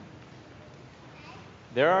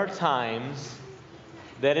There are times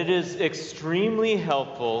that it is extremely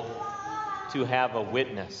helpful to have a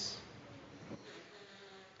witness.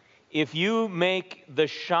 If you make the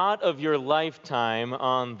shot of your lifetime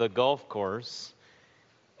on the golf course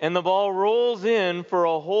and the ball rolls in for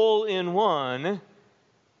a hole-in-one,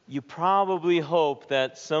 you probably hope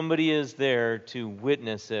that somebody is there to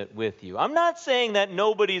witness it with you. I'm not saying that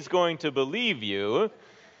nobody's going to believe you.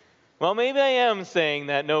 Well, maybe I am saying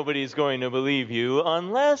that nobody's going to believe you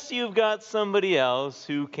unless you've got somebody else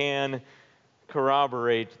who can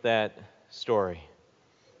corroborate that story.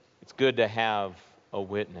 It's good to have a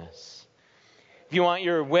witness. If you want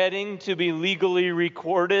your wedding to be legally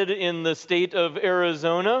recorded in the state of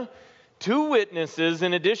Arizona, 2 witnesses,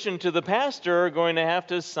 in addition to the pastor, are going to have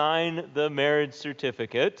to sign the marriage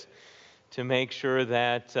certificate to make sure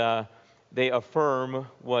that they affirm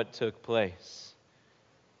what took place.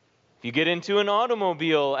 If you get into an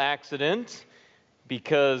automobile accident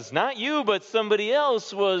because not you, but somebody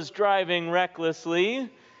else was driving recklessly,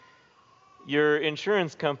 your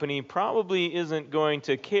insurance company probably isn't going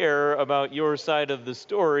to care about your side of the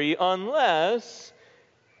story unless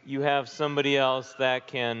you have somebody else that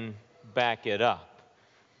can back it up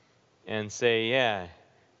and say, yeah,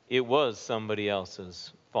 it was somebody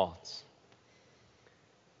else's fault.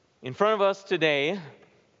 In front of us today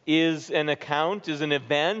is an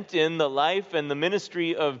event in the life and the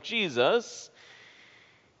ministry of Jesus,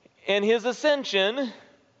 and his ascension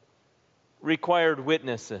required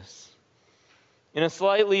witnesses. In a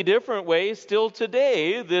slightly different way, still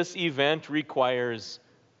today, this event requires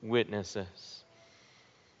witnesses.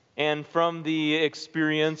 And from the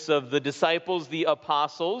experience of the disciples, the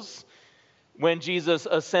apostles, when Jesus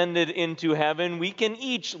ascended into heaven, we can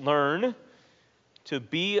each learn to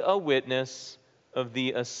be a witness of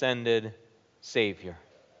the ascended Savior.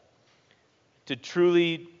 To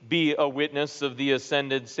truly be a witness of the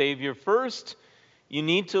ascended Savior, first, you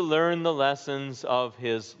need to learn the lessons of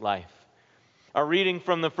his life. Our reading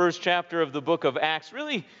from the first chapter of the book of Acts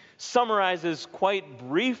really summarizes quite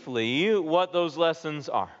briefly what those lessons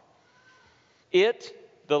are.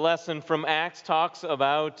 The lesson from Acts, talks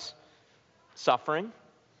about suffering,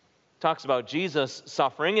 talks about Jesus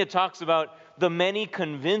suffering. It talks about the many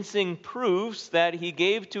convincing proofs that he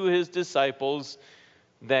gave to his disciples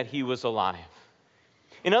that he was alive.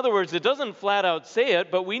 In other words, it doesn't flat out say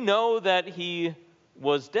it, but we know that he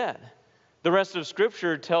was dead. The rest of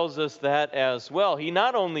Scripture tells us that as well. He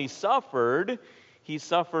not only suffered, he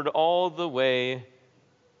suffered all the way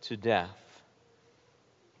to death.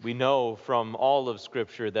 We know from all of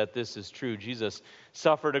Scripture that this is true. Jesus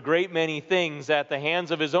suffered a great many things at the hands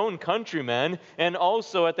of his own countrymen and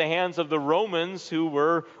also at the hands of the Romans who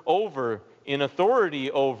were in authority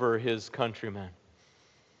over his countrymen.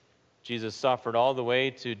 Jesus suffered all the way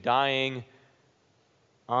to dying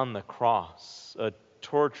on the cross, a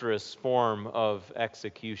torturous form of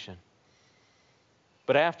execution.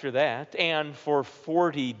 But after that, and for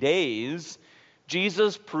 40 days,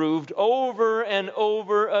 Jesus proved over and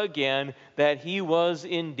over again that he was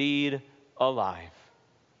indeed alive.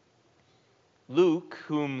 Luke,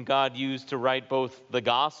 whom God used to write both the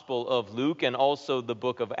Gospel of Luke and also the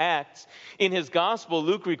book of Acts, in his Gospel,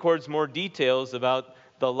 Luke records more details about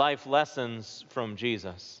the life lessons from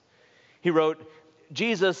Jesus. He wrote,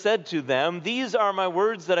 Jesus said to them, "These are my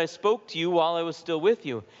words that I spoke to you while I was still with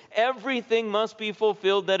you. Everything must be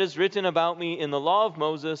fulfilled that is written about me in the law of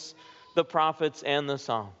Moses, the prophets, and the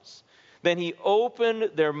Psalms." Then he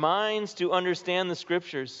opened their minds to understand the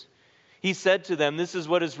Scriptures. He said to them, "This is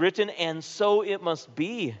what is written, and so it must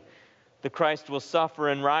be. The Christ will suffer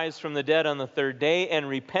and rise from the dead on the 3rd day, and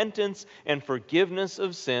repentance and forgiveness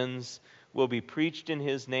of sins will be preached in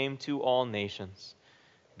his name to all nations,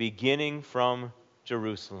 beginning from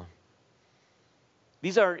Jerusalem."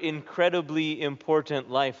 These are incredibly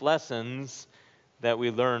important life lessons that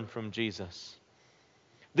we learn from Jesus.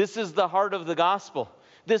 This is the heart of the gospel.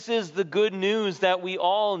 This is the good news that we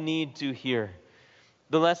all need to hear.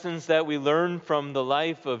 The lessons that we learn from the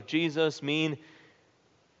life of Jesus mean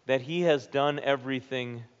that he has done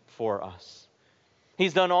everything for us.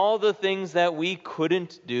 He's done all the things that we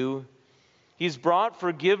couldn't do. He's brought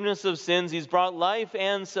forgiveness of sins. He's brought life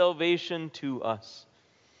and salvation to us.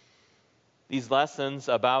 These lessons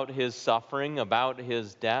about his suffering, about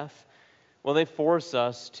his death, well, they force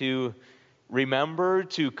us to remember,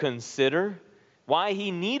 to consider why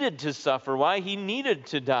he needed to suffer, why he needed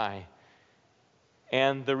to die.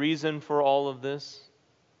 And the reason for all of this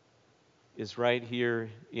is right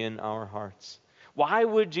here in our hearts. Why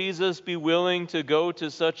would Jesus be willing to go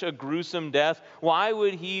to such a gruesome death? Why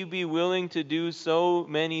would he be willing to do so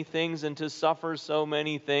many things and to suffer so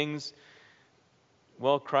many things?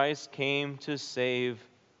 Well, Christ came to save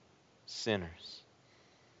sinners.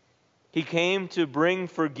 He came to bring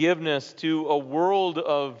forgiveness to a world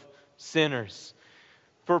of sinners,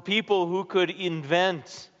 for people who could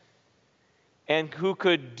invent and who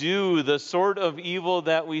could do the sort of evil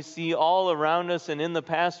that we see all around us, and in the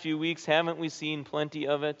past few weeks, haven't we seen plenty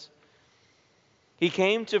of it? He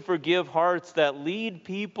came to forgive hearts that lead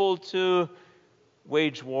people to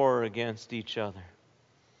wage war against each other,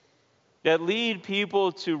 that lead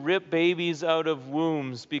people to rip babies out of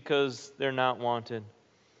wombs because they're not wanted,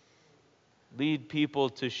 lead people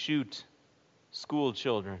to shoot school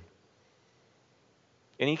children.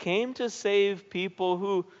 And he came to save people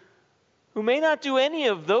who may not do any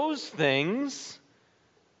of those things,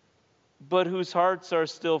 but whose hearts are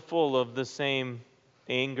still full of the same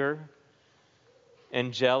anger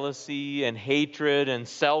and jealousy and hatred and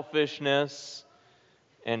selfishness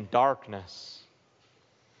and darkness.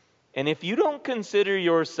 And if you don't consider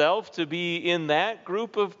yourself to be in that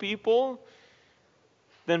group of people,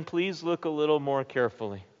 then please look a little more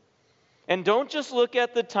carefully. And don't just look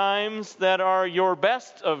at the times that are your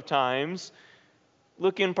best of times.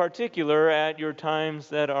 Look in particular at your times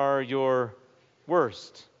that are your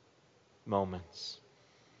worst moments.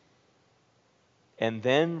 And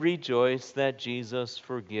then rejoice that Jesus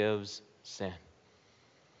forgives sin.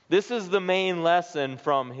 This is the main lesson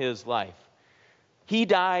from his life. He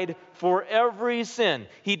died for every sin.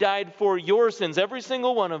 He died for your sins, every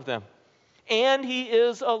single one of them. And he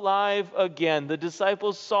is alive again. The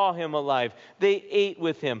disciples saw him alive. They ate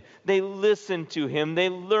with him. They listened to him. They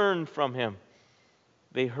learned from him.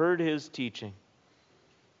 They heard his teaching.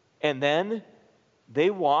 And then they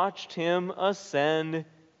watched him ascend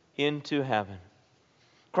into heaven.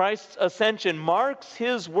 Christ's ascension marks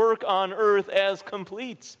his work on earth as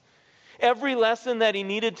complete. Every lesson that he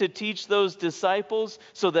needed to teach those disciples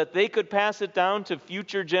so that they could pass it down to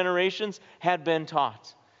future generations had been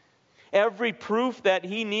taught. Every proof that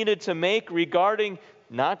he needed to make regarding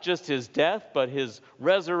not just his death, but his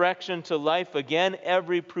resurrection to life again,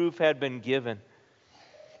 every proof had been given.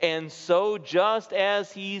 And so, just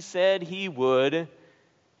as he said he would,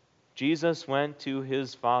 Jesus went to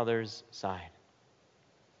his Father's side.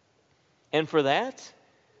 And for that,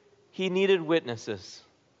 he needed witnesses.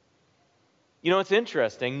 You know, it's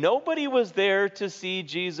interesting. Nobody was there to see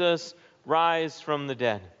Jesus rise from the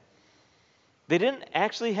dead. They didn't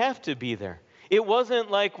actually have to be there. It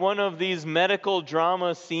wasn't like one of these medical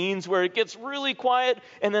drama scenes where it gets really quiet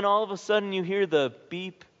and then all of a sudden you hear the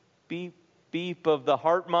beep, beep, beep of the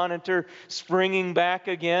heart monitor springing back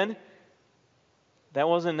again. That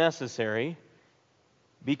wasn't necessary,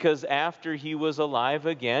 because after he was alive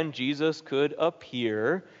again, Jesus could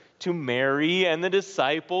appear to Mary and the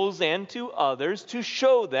disciples and to others to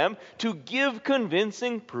show them, to give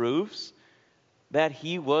convincing proofs that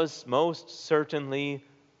he was most certainly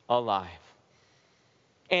alive.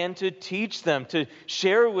 And to teach them, to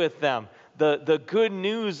share with them the good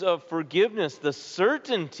news of forgiveness, the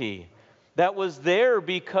certainty that was there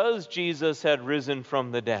because Jesus had risen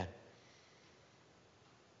from the dead.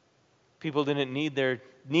 People didn't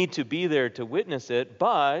need to be there to witness it,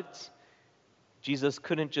 but Jesus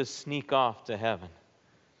couldn't just sneak off to heaven.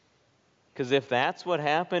 Because if that's what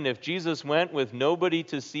happened, if Jesus went with nobody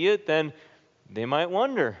to see it, then they might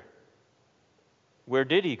wonder, where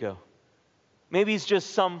did he go? Maybe he's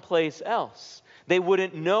just someplace else. They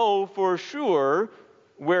wouldn't know for sure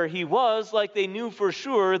where he was, like they knew for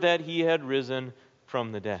sure that he had risen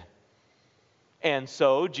from the dead. And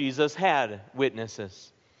so Jesus had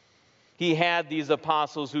witnesses. He had these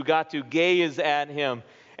apostles who got to gaze at him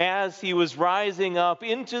as he was rising up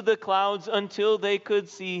into the clouds until they could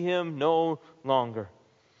see him no longer.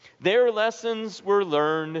 Their lessons were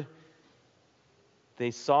learned.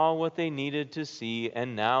 They saw what they needed to see,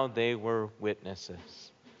 and now they were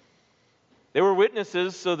witnesses. They were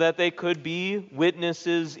witnesses so that they could be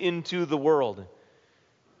witnesses into the world.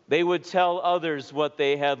 They would tell others what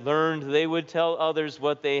they had learned. They would tell others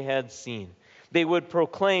what they had seen. They would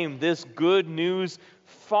proclaim this good news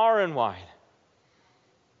far and wide.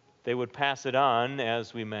 They would pass it on,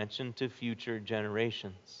 as we mentioned, to future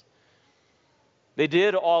generations. They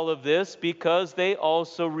did all of this because they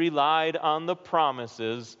also relied on the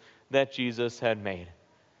promises that Jesus had made.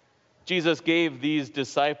 Jesus gave these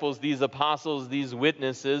disciples, these apostles, these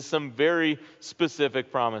witnesses some very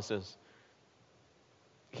specific promises.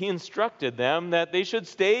 He instructed them that they should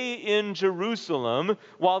stay in Jerusalem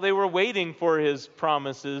while they were waiting for his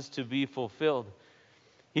promises to be fulfilled.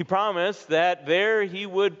 He promised that there he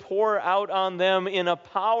would pour out on them in a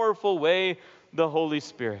powerful way the Holy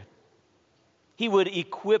Spirit. He would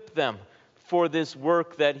equip them for this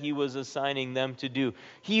work that he was assigning them to do.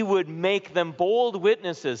 He would make them bold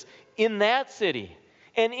witnesses in that city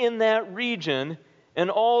and in that region and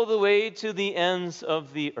all the way to the ends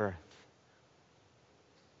of the earth.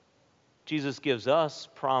 Jesus gives us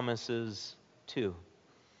promises too.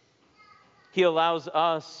 He allows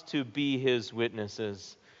us to be his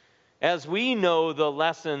witnesses as we know the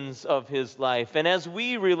lessons of his life and as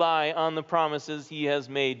we rely on the promises he has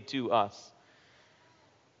made to us.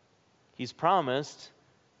 He's promised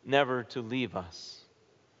never to leave us.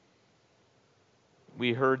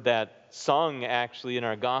 We heard that sung actually in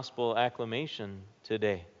our gospel acclamation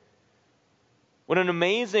today. What an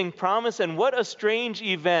amazing promise, and what a strange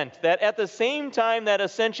event that at the same time that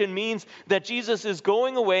ascension means that Jesus is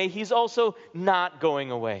going away, he's also not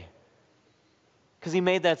going away. Because he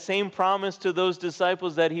made that same promise to those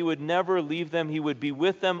disciples that he would never leave them, he would be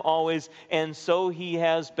with them always, and so he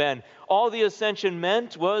has been. All the ascension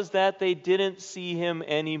meant was that they didn't see him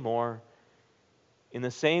anymore. In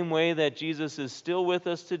the same way that Jesus is still with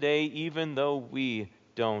us today, even though we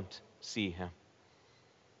don't see him.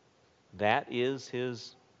 That is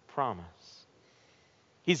his promise.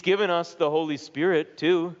 He's given us the Holy Spirit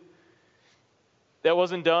too. That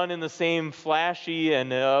wasn't done in the same flashy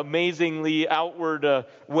and amazingly outward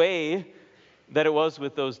way that it was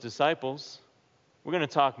with those disciples. We're going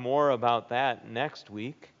to talk more about that next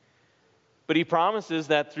week. But he promises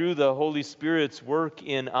that through the Holy Spirit's work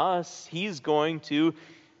in us, he's going to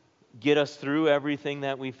get us through everything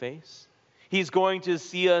that we face. He's going to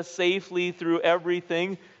see us safely through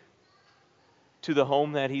everything to the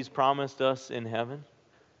home that he's promised us in heaven.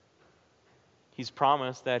 He's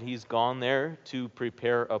promised that he's gone there to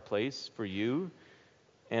prepare a place for you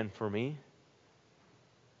and for me.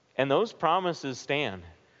 And those promises stand.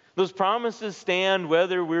 Those promises stand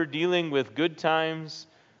whether we're dealing with good times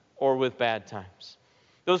or with bad times.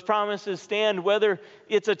 Those promises stand whether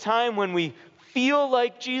it's a time when we feel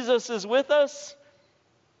like Jesus is with us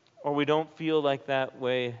or we don't feel like that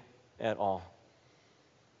way at all.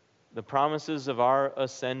 The promises of our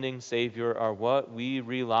ascending Savior are what we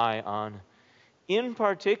rely on, in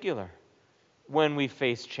particular when we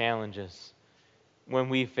face challenges, when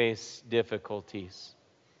we face difficulties.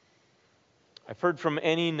 I've heard from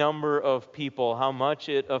any number of people how much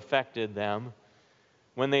it affected them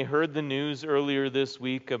when they heard the news earlier this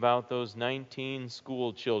week about those 19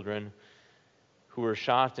 school children who were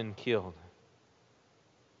shot and killed.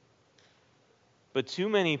 But too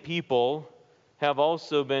many people have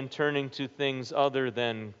also been turning to things other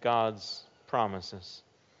than God's promises.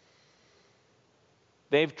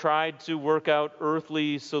 They've tried to work out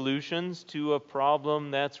earthly solutions to a problem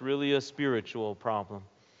that's really a spiritual problem.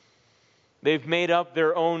 They've made up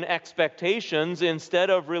their own expectations instead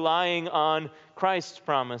of relying on Christ's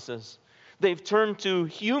promises. They've turned to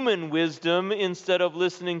human wisdom instead of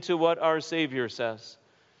listening to what our Savior says.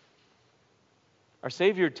 Our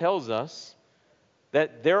Savior tells us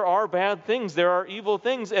that there are bad things, there are evil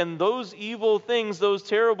things, and those evil things, those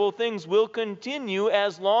terrible things will continue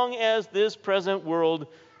as long as this present world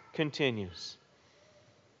continues.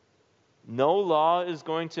 No law is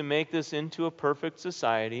going to make this into a perfect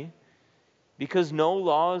society because no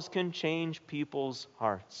laws can change people's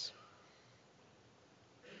hearts.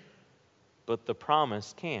 But the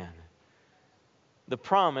promise can. The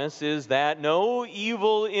promise is that no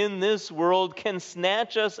evil in this world can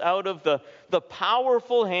snatch us out of the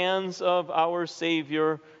powerful hands of our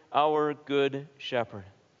Savior, our Good Shepherd.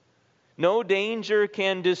 No danger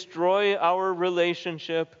can destroy our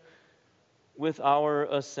relationship with our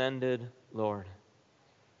ascended Lord.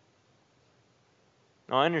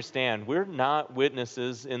 Now, I understand we're not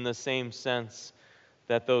witnesses in the same sense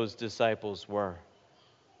that those disciples were.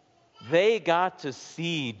 They got to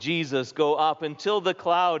see Jesus go up until the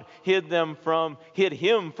cloud hid him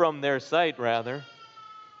from their sight, rather.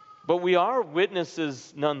 But we are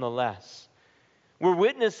witnesses nonetheless. We're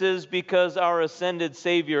witnesses because our ascended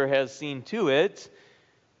Savior has seen to it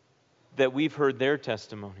that we've heard their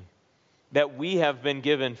testimony, that we have been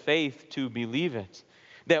given faith to believe it,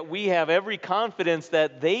 that we have every confidence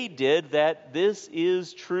that they did, that this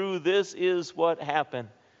is true, this is what happened.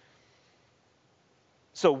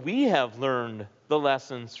 So we have learned the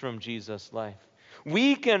lessons from Jesus' life.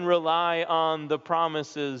 We can rely on the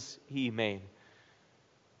promises he made.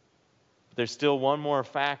 But there's still one more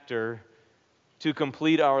factor to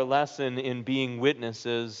complete our lesson in being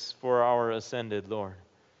witnesses for our ascended Lord.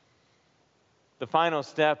 The final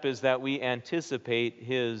step is that we anticipate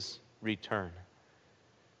his return.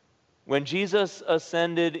 When Jesus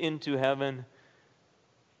ascended into heaven,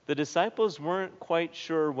 the disciples weren't quite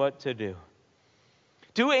sure what to do.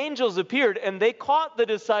 Two angels appeared, and they caught the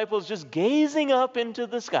disciples just gazing up into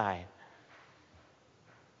the sky.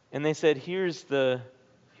 And they said, here's the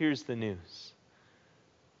news.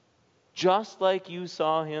 Just like you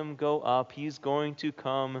saw him go up, he's going to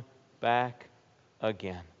come back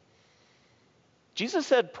again. Jesus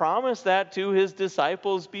had promised that to his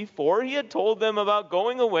disciples before. He had told them about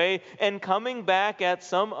going away and coming back at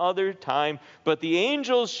some other time. But the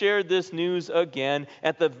angels shared this news again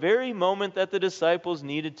at the very moment that the disciples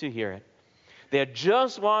needed to hear it. They had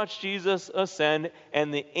just watched Jesus ascend,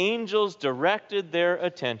 and the angels directed their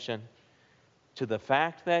attention to the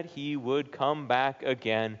fact that he would come back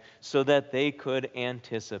again so that they could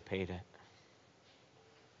anticipate it.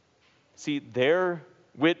 See, their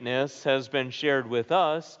witness has been shared with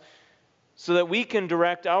us so that we can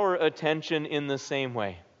direct our attention in the same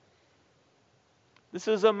way. This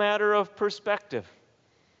is a matter of perspective.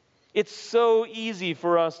 It's so easy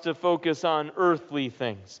for us to focus on earthly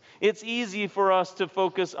things. It's easy for us to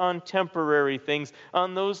focus on temporary things,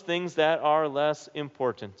 on those things that are less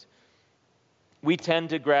important. We tend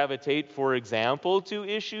to gravitate, for example, to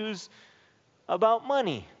issues about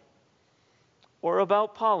money or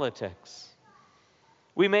about politics.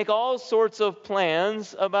 We make all sorts of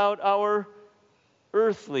plans about our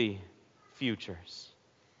earthly futures.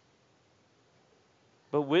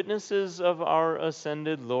 But witnesses of our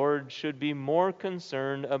ascended Lord should be more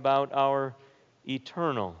concerned about our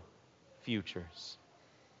eternal futures.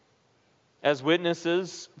 As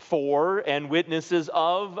witnesses for and witnesses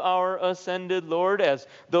of our ascended Lord, as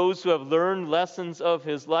those who have learned lessons of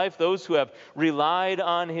his life, those who have relied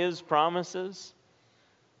on his promises,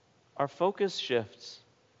 our focus shifts.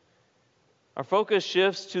 Our focus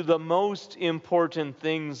shifts to the most important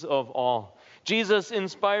things of all. Jesus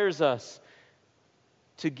inspires us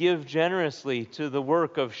to give generously to the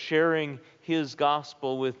work of sharing his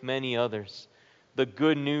gospel with many others, the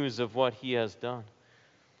good news of what he has done.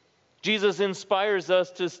 Jesus inspires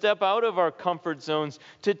us to step out of our comfort zones,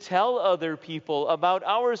 to tell other people about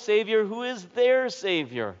our Savior who is their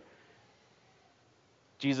Savior.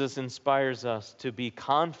 Jesus inspires us to be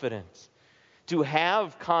confident, to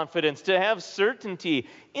have confidence, to have certainty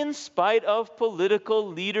in spite of political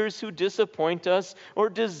leaders who disappoint us, or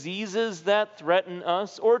diseases that threaten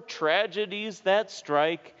us, or tragedies that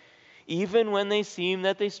strike, even when they seem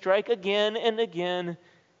that they strike again and again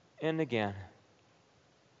and again.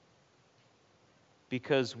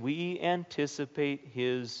 Because we anticipate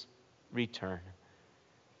his return.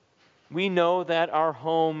 We know that our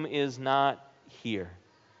home is not here.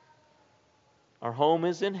 Our home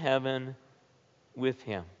is in heaven with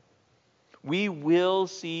him. We will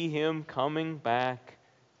see him coming back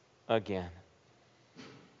again.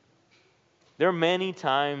 There are many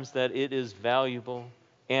times that it is valuable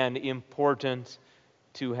and important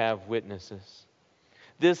to have witnesses.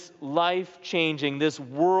 This life-changing, this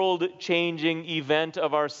world-changing event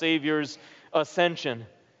of our Savior's ascension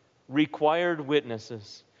required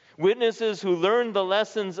witnesses. Witnesses who learned the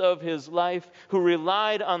lessons of his life, who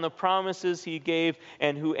relied on the promises he gave,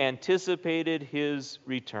 and who anticipated his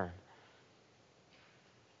return.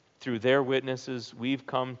 Through their witnesses, we've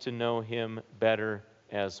come to know him better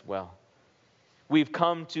as well. We've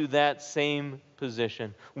come to that same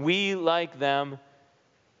position. We, like them,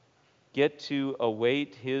 get to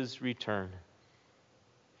await his return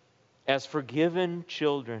as forgiven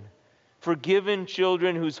children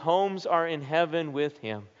whose homes are in heaven with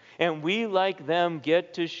him. And we, like them,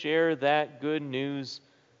 get to share that good news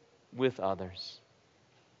with others.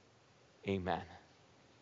 Amen.